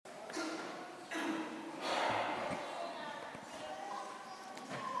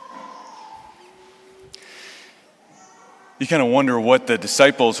you kind of wonder what the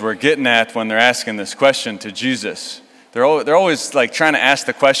disciples were getting at when they're asking this question to Jesus. They're always like trying to ask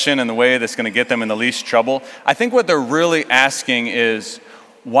the question in the way that's going to get them in the least trouble. I think what they're really asking is,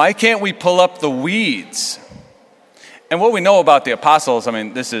 why can't we pull up the weeds? And what we know about the apostles, I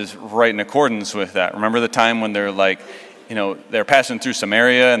mean, this is right in accordance with that. Remember the time when they're like, they're passing through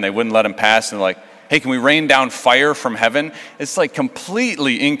Samaria and they wouldn't let them pass, and they're like, hey, can we rain down fire from heaven? It's like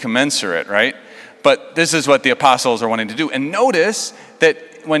completely incommensurate, right? But this is what the apostles are wanting to do. And notice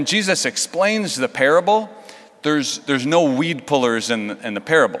that when Jesus explains the parable, there's no weed pullers in the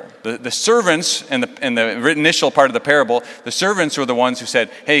parable. The servants in the initial part of the parable, the servants were the ones who said,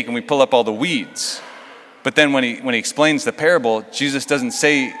 hey, can we pull up all the weeds? But then when he explains the parable, Jesus doesn't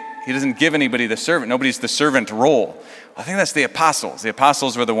say, he doesn't give anybody the servant. Nobody's the servant role. I think that's the apostles. The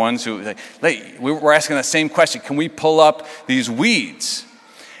apostles were the ones who, we're asking the same question. Can we pull up these weeds?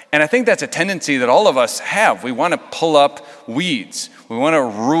 And I think that's a tendency that all of us have. We want to pull up weeds. We want to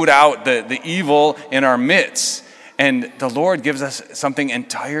root out the evil in our midst. And the Lord gives us something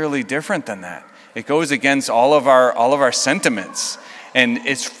entirely different than that. It goes against all of our sentiments. And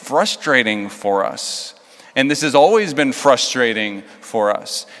it's frustrating for us. And this has always been frustrating for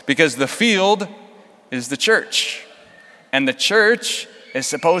us. Because the field is the church. And the church is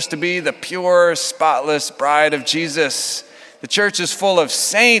supposed to be the pure, spotless bride of Jesus. The church is full of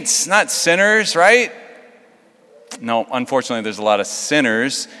saints, not sinners, right? No, unfortunately, there's a lot of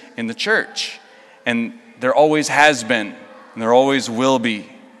sinners in the church. And there always has been, and there always will be.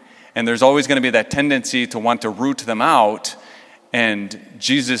 And there's always going to be that tendency to want to root them out. And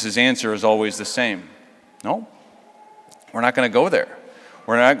Jesus' answer is always the same. No, we're not going to go there.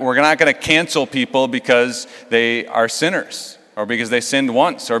 We're not going to cancel people because they are sinners, or because they sinned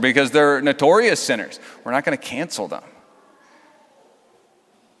once, or because they're notorious sinners. We're not going to cancel them.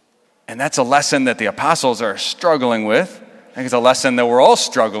 And that's a lesson that the apostles are struggling with. I think it's a lesson that we're all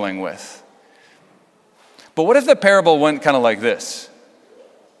struggling with. But what if the parable went kind of like this?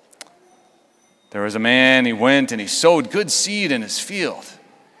 There was a man, he went and he sowed good seed in his field.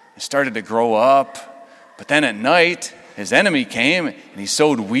 It started to grow up. But then at night, his enemy came and he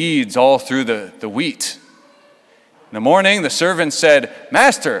sowed weeds all through the wheat. In the morning, the servant said,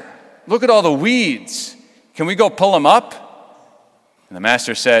 Master, look at all the weeds. Can we go pull them up? And the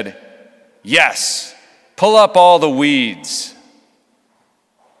master said, yes, pull up all the weeds.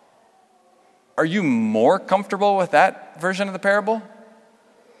 Are you more comfortable with that version of the parable?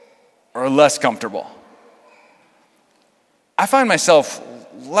 Or less comfortable? I find myself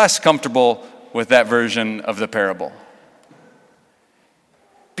less comfortable with that version of the parable.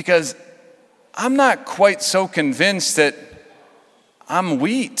 Because I'm not quite so convinced that I'm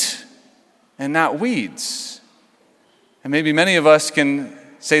wheat and not weeds. And maybe many of us can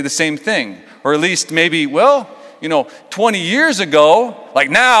say the same thing. Or at least maybe, 20 years ago, like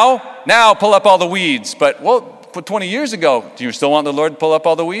now pull up all the weeds. But 20 years ago, do you still want the Lord to pull up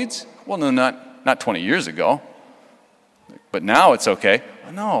all the weeds? Well, no, not 20 years ago. But now it's okay.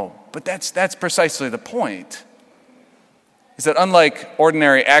 No, but that's precisely the point. Is that unlike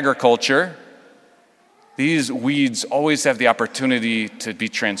ordinary agriculture, these weeds always have the opportunity to be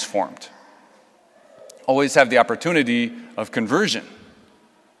transformed. Always have the opportunity of conversion.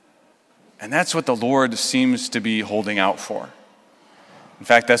 And that's what the Lord seems to be holding out for. In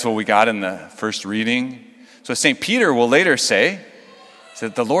fact, that's what we got in the first reading. So St. Peter will later say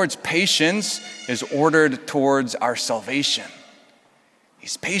that the Lord's patience is ordered towards our salvation.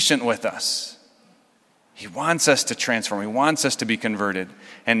 He's patient with us. He wants us to transform. He wants us to be converted.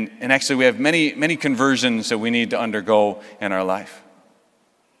 And actually we have many, many conversions that we need to undergo in our life.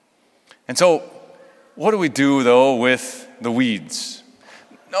 And so what do we do, though, with the weeds?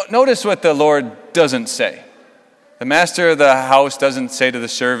 Notice what the Lord doesn't say. The master of the house doesn't say to the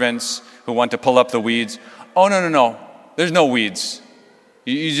servants who want to pull up the weeds, oh, no, there's no weeds.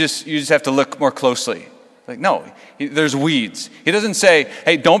 You just have to look more closely. Like, no, there's weeds. He doesn't say,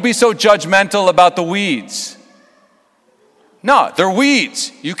 hey, don't be so judgmental about the weeds. No, they're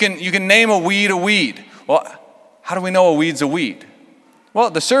weeds. You can name a weed. Well, how do we know a weed's a weed? Well,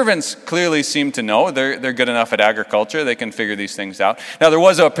 the servants clearly seem to know. They're good enough at agriculture. They can figure these things out. Now, there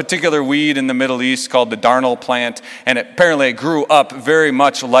was a particular weed in the Middle East called the darnel plant, and apparently it grew up very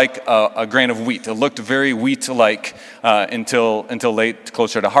much like a grain of wheat. It looked very wheat-like until late,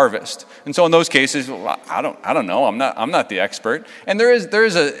 closer to harvest. And so in those cases, well, I don't know. I'm not the expert. And there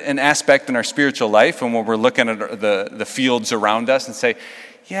is an aspect in our spiritual life when we're looking at the fields around us and say,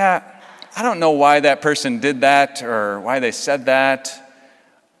 yeah, I don't know why that person did that or why they said that.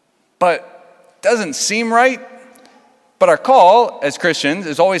 But it doesn't seem right. But our call as Christians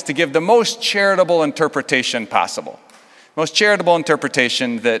is always to give the most charitable interpretation possible. Most charitable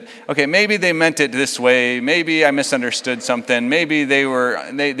interpretation that, okay, maybe they meant it this way, maybe I misunderstood something, maybe they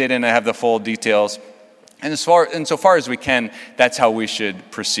didn't have the full details. And insofar as we can, that's how we should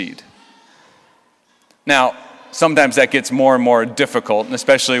proceed. Now, sometimes that gets more and more difficult, and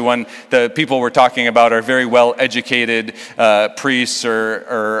especially when the people we're talking about are very well-educated priests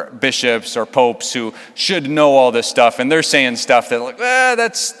or bishops or popes who should know all this stuff, and they're saying stuff that, like,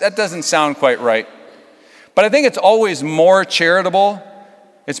 that doesn't sound quite right. But I think it's always more charitable.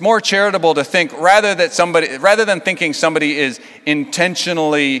 It's more charitable to think, rather than thinking somebody is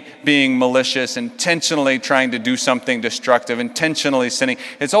intentionally being malicious, intentionally trying to do something destructive, intentionally sinning,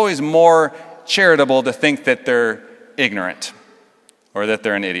 it's always more charitable to think that they're ignorant, or that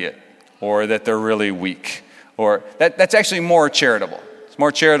they're an idiot, or that they're really weak, or that's actually more charitable. It's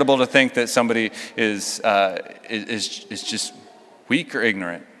more charitable to think that somebody is just weak or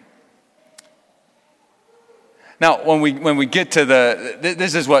ignorant. Now, when we get to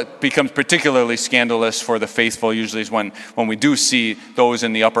this is what becomes particularly scandalous for the faithful, usually is when we do see those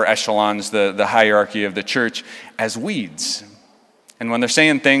in the upper echelons, the hierarchy of the church, as weeds. And when they're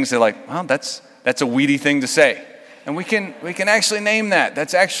saying things, they're like, well, that's a weedy thing to say. And we can actually name that.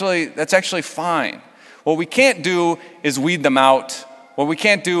 That's actually fine. What we can't do is weed them out. What we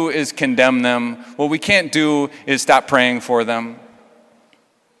can't do is condemn them. What we can't do is stop praying for them.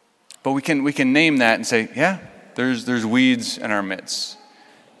 But we can name that and say, yeah, there's weeds in our midst.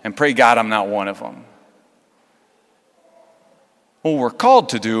 And pray God I'm not one of them. What we're called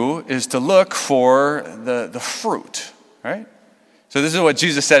to do is to look for the fruit, right? So this is what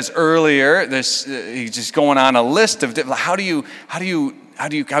Jesus says earlier. He's just going on a list of how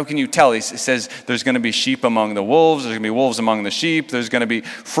can you tell? He says there's going to be sheep among the wolves. There's going to be wolves among the sheep. There's going to be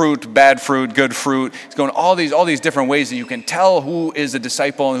fruit, bad fruit, good fruit. He's going all these different ways that you can tell who is a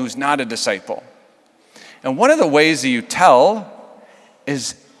disciple and who's not a disciple. And one of the ways that you tell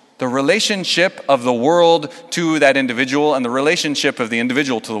is the relationship of the world to that individual and the relationship of the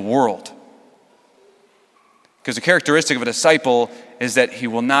individual to the world. Because the characteristic of a disciple is that he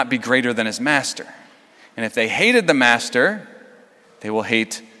will not be greater than his master. And if they hated the master, they will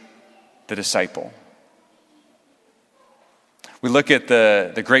hate the disciple. We look at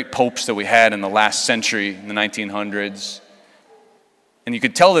the great popes that we had in the last century, in the 1900s, and you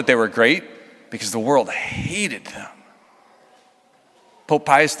could tell that they were great because the world hated them. Pope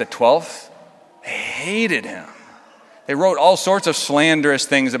Pius XII, they hated him. They wrote all sorts of slanderous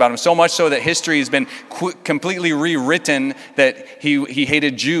things about him, so much so that history has been completely rewritten that he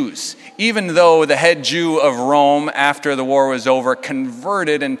hated Jews. Even though the head Jew of Rome, after the war was over,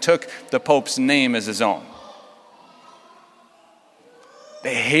 converted and took the Pope's name as his own.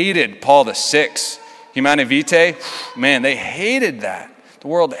 They hated Paul VI. Humanae Vitae, man, they hated that. The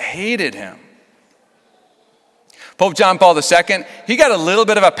world hated him. Pope John Paul II, he got a little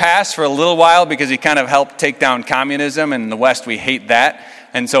bit of a pass for a little while because he kind of helped take down communism, and in the West we hate that.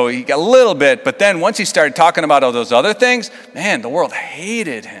 And so he got a little bit, but then once he started talking about all those other things, man, the world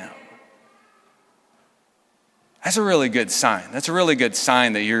hated him. That's a really good sign. That's a really good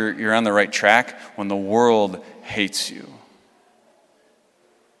sign that you're on the right track when the world hates you.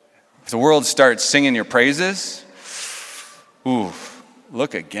 If the world starts singing your praises, ooh,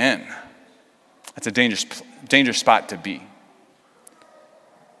 look again. That's a dangerous spot to be.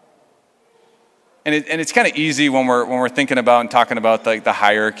 And it's kind of easy when we're thinking about and talking about like the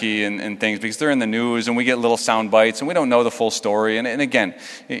hierarchy and things, because they're in the news and we get little sound bites and we don't know the full story. And again,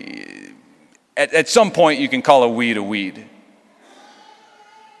 at some point you can call a weed a weed.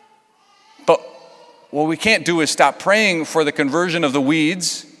 But what we can't do is stop praying for the conversion of the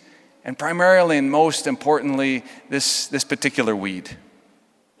weeds, and primarily and most importantly, this particular weed.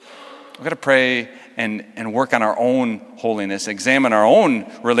 We've got to pray and work on our own holiness, examine our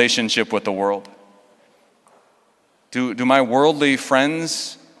own relationship with the world. Do my worldly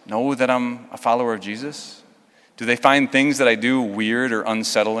friends know that I'm a follower of Jesus? Do they find things that I do weird or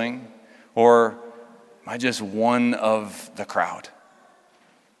unsettling? Or am I just one of the crowd?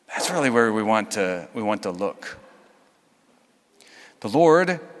 That's really where we want to look. The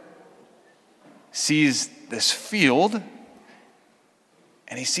Lord sees this field,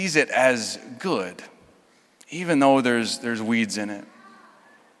 and he sees it as good, even though there's weeds in it.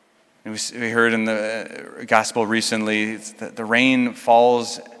 And we heard in the gospel recently that the rain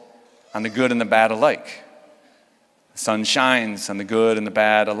falls on the good and the bad alike. The sun shines on the good and the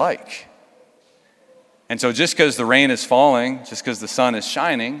bad alike. And so just because the rain is falling, just because the sun is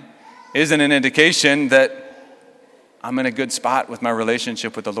shining, isn't an indication that I'm in a good spot with my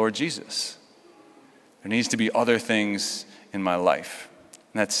relationship with the Lord Jesus. There needs to be other things in my life.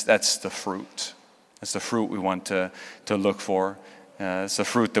 And that's the fruit. It's the fruit we want to look for. It's the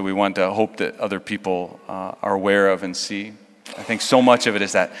fruit that we want to hope that other people are aware of and see. I think so much of it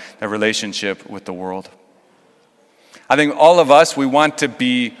is that relationship with the world. I think all of us, we want to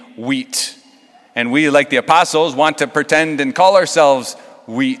be wheat. And we, like the apostles, want to pretend and call ourselves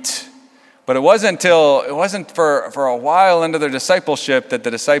wheat. But it wasn't for a while into their discipleship that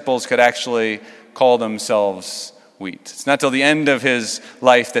the disciples could actually call themselves wheat. It's not till the end of his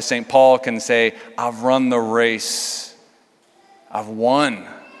life that St. Paul can say, I've run the race. I've won.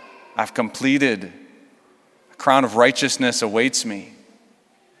 I've completed. A crown of righteousness awaits me.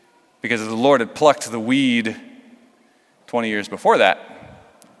 Because if the Lord had plucked the weed 20 years before that,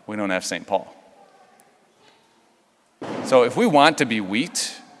 we don't have St. Paul. So if we want to be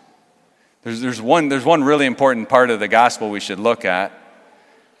wheat, there's one really important part of the gospel we should look at.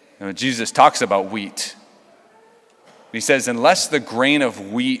 Jesus talks about wheat. He says, unless the grain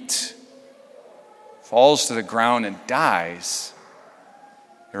of wheat falls to the ground and dies,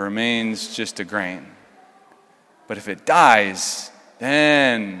 it remains just a grain. But if it dies,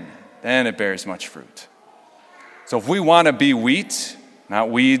 then it bears much fruit. So if we want to be wheat, not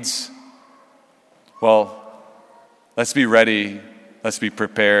weeds, well, let's be ready, let's be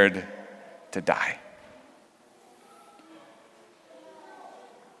prepared to die.